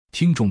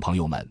听众朋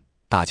友们，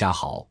大家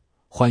好，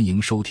欢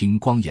迎收听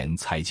光言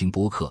财经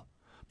播客。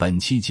本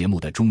期节目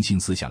的中心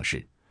思想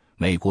是，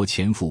美国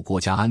前副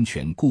国家安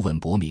全顾问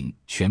博明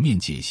全面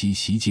解析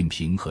习近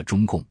平和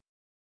中共。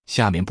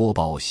下面播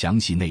报详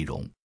细内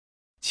容。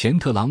前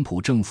特朗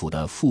普政府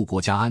的副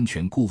国家安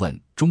全顾问、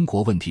中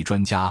国问题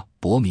专家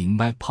博明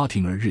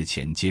 （Pottinger） 日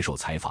前接受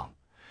采访，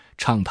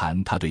畅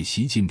谈他对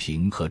习近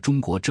平和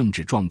中国政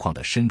治状况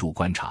的深入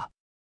观察。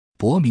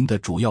博明的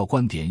主要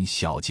观点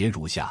小结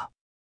如下：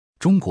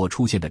中国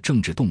出现的政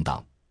治动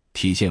荡，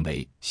体现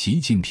为习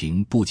近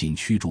平不仅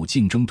驱逐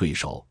竞争对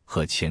手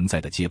和潜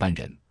在的接班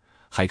人，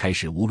还开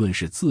始无论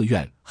是自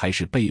愿还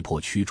是被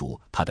迫驱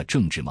逐他的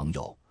政治盟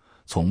友，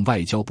从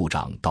外交部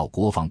长到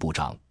国防部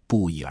长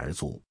不一而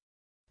足。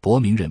博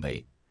明认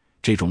为，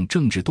这种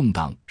政治动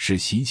荡是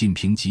习近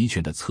平集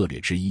权的策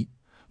略之一，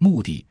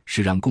目的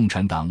是让共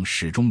产党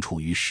始终处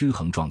于失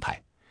衡状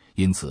态，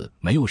因此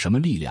没有什么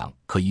力量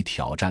可以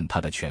挑战他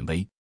的权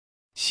威。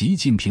习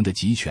近平的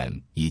集权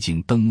已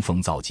经登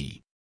峰造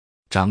极，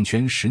掌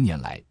权10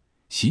年来，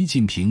习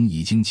近平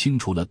已经清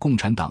除了共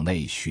产党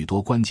内许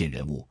多关键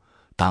人物，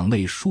党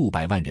内数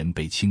百万人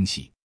被清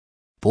洗。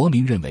博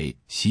明认为，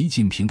习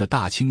近平的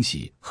大清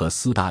洗和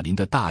斯大林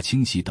的大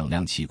清洗等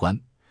量齐观，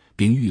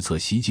并预测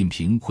习近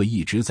平会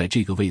一直在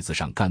这个位子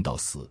上干到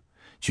死，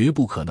绝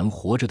不可能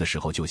活着的时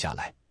候就下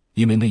来，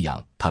因为那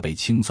样他被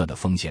清算的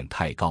风险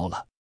太高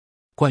了。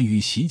关于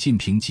习近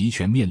平集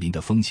权面临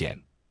的风险，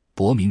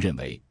博明认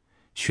为，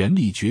权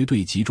力绝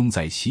对集中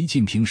在习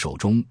近平手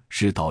中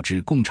是导致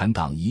共产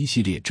党一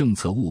系列政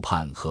策误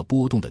判和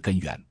波动的根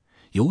源，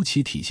尤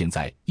其体现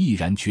在毅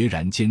然决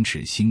然坚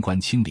持新冠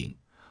清零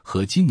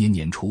和今年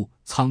年初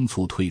仓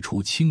促退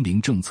出清零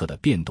政策的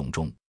变动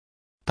中。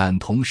但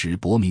同时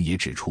博明也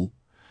指出，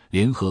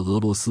联合俄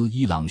罗斯、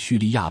伊朗、叙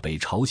利亚、北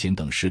朝鲜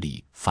等势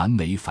力反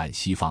美反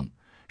西方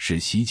是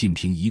习近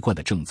平一贯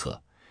的政策，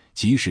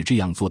即使这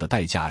样做的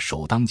代价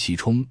首当其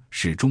冲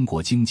使中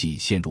国经济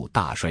陷入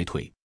大衰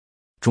退。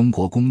中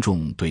国公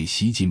众对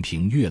习近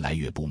平越来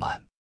越不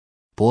满。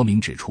博明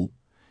指出，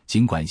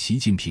尽管习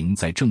近平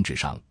在政治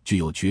上具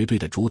有绝对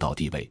的主导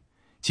地位，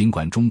尽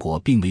管中国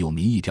并没有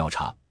民意调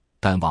查，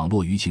但网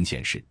络舆情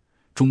显示，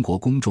中国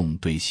公众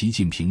对习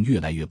近平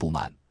越来越不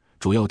满，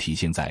主要体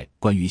现在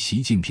关于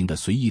习近平的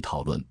随意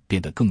讨论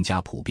变得更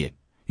加普遍，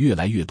越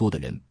来越多的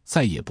人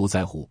再也不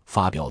在乎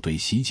发表对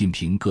习近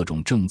平各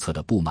种政策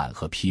的不满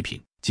和批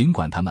评，尽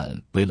管他们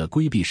为了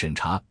规避审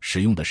查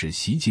使用的是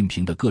习近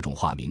平的各种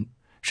化名，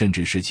甚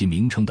至是其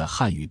名称的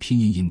汉语拼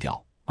音音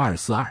调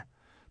242，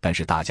但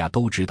是大家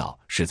都知道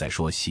是在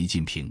说习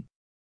近平。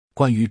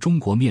关于中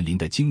国面临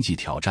的经济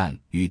挑战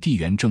与地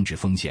缘政治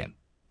风险，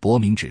博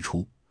明指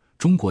出，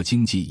中国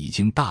经济已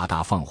经大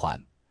大放缓，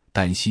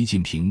但习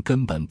近平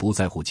根本不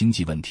在乎经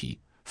济问题，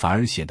反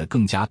而显得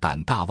更加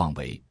胆大妄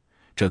为，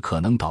这可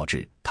能导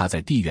致他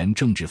在地缘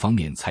政治方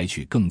面采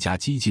取更加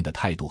激进的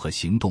态度和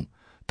行动，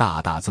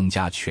大大增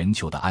加全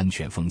球的安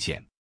全风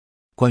险。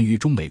关于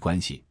中美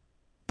关系，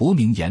博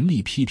明严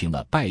厉批评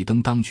了拜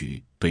登当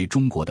局对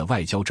中国的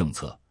外交政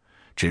策，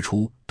指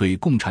出对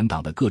共产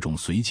党的各种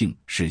绥靖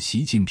是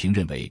习近平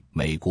认为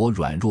美国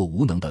软弱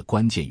无能的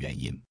关键原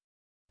因。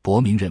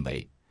博明认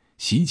为，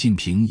习近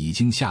平已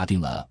经下定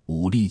了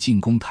武力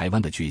进攻台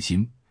湾的决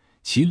心，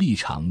其立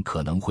场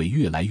可能会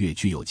越来越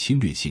具有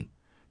侵略性，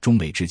中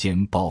美之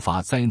间爆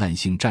发灾难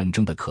性战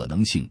争的可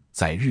能性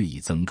在日益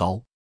增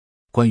高。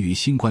关于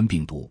新冠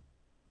病毒，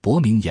博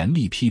明严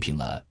厉批评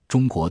了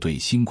中国对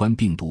新冠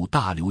病毒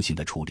大流行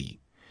的处理，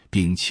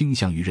并倾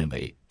向于认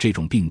为这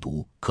种病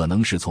毒可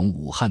能是从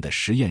武汉的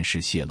实验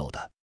室泄露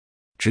的。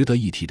值得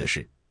一提的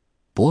是，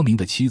博明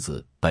的妻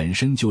子本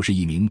身就是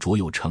一名卓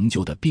有成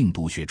就的病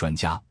毒学专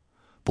家，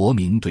博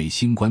明对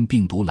新冠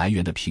病毒来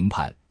源的评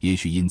判也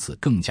许因此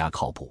更加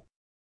靠谱。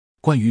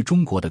关于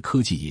中国的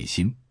科技野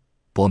心，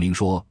博明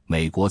说，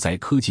美国在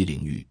科技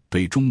领域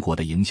对中国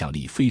的影响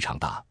力非常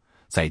大，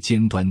在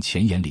尖端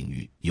前沿领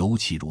域尤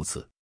其如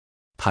此。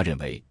他认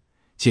为，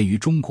鉴于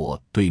中国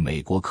对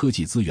美国科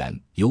技资源，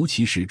尤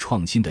其是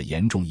创新的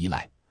严重依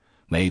赖，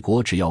美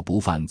国只要不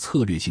犯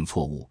策略性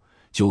错误，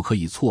就可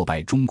以挫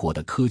败中国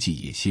的科技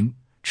野心，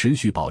持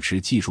续保持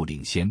技术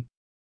领先。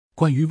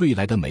关于未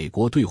来的美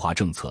国对华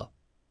政策，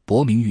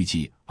博明预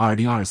计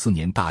2024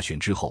年大选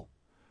之后，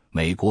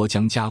美国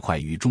将加快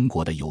与中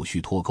国的有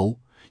序脱钩，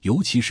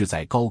尤其是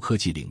在高科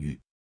技领域。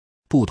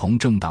不同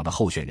政党的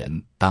候选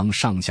人当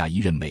上下一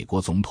任美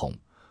国总统，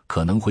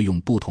可能会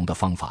用不同的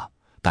方法，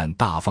但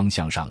大方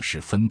向上是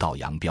分道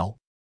扬镳。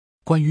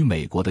关于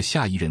美国的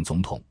下一任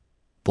总统，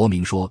博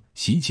明说，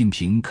习近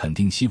平肯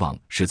定希望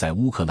是在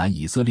乌克兰、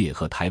以色列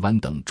和台湾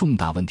等重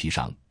大问题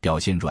上表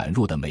现软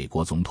弱的美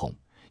国总统，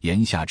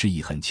言下之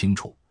意很清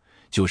楚，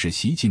就是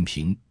习近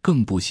平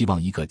更不希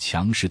望一个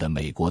强势的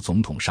美国总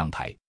统上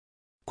台。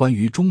关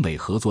于中美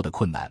合作的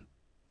困难，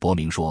博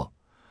明说，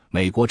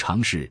美国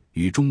尝试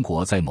与中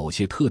国在某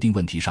些特定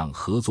问题上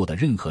合作的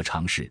任何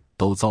尝试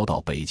都遭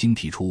到北京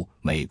提出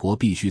美国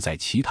必须在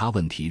其他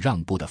问题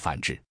让步的反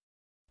制。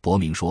博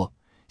明说，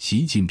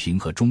习近平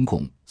和中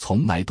共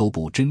从来都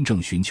不真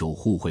正寻求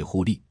互惠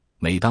互利，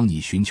每当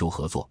你寻求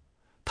合作，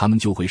他们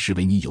就会视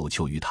为你有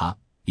求于他，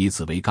以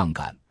此为杠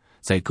杆，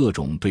在各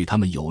种对他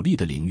们有利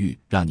的领域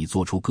让你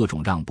做出各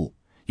种让步。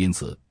因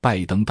此，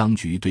拜登当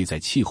局对在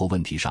气候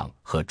问题上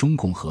和中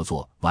共合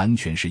作完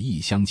全是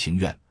一厢情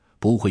愿，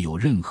不会有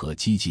任何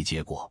积极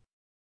结果。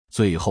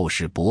最后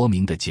是博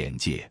明的简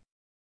介。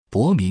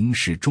博明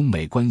是中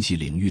美关系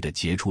领域的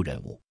杰出人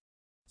物。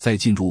在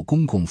进入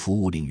公共服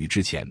务领域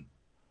之前，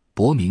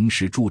博明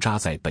是驻扎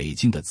在北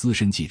京的资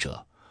深记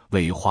者，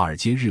为《华尔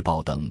街日报》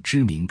等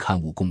知名刊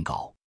物供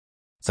稿。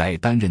在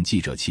担任记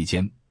者期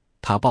间，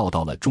他报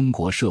道了中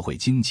国社会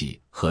经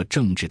济和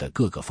政治的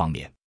各个方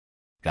面。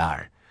然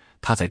而，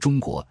他在中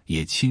国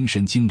也亲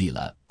身经历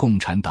了共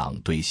产党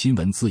对新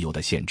闻自由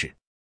的限制。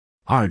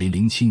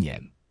2007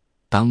年，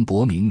当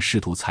博明试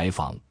图采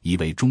访一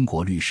位中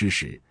国律师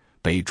时，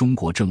被中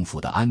国政府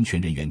的安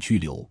全人员拘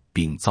留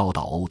并遭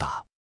到殴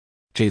打。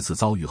这次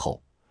遭遇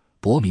后，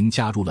博明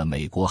加入了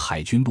美国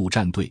海军陆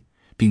战队，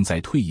并在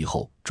退役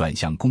后转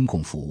向公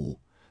共服务，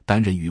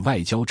担任与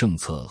外交政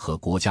策和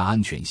国家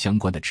安全相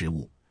关的职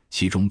务。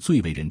其中最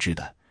为人知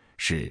的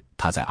是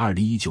他在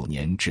2019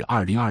年至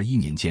2021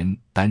年间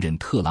担任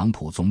特朗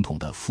普总统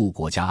的副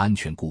国家安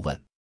全顾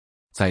问。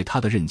在他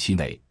的任期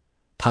内，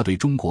他对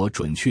中国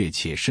准确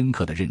且深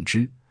刻的认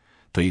知，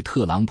对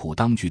特朗普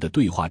当局的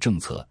对华政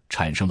策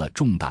产生了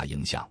重大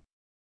影响。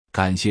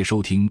感谢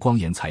收听光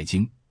言财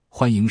经，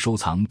欢迎收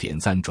藏、点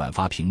赞、转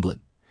发、评论，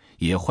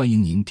也欢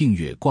迎您订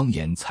阅光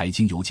言财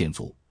经邮件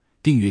组，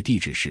订阅地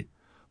址是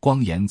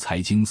光言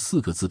财经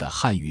4个字的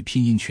汉语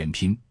拼音全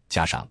拼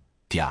加上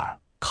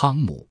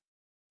.com。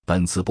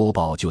本次播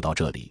报就到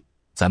这里，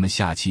咱们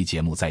下期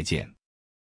节目再见。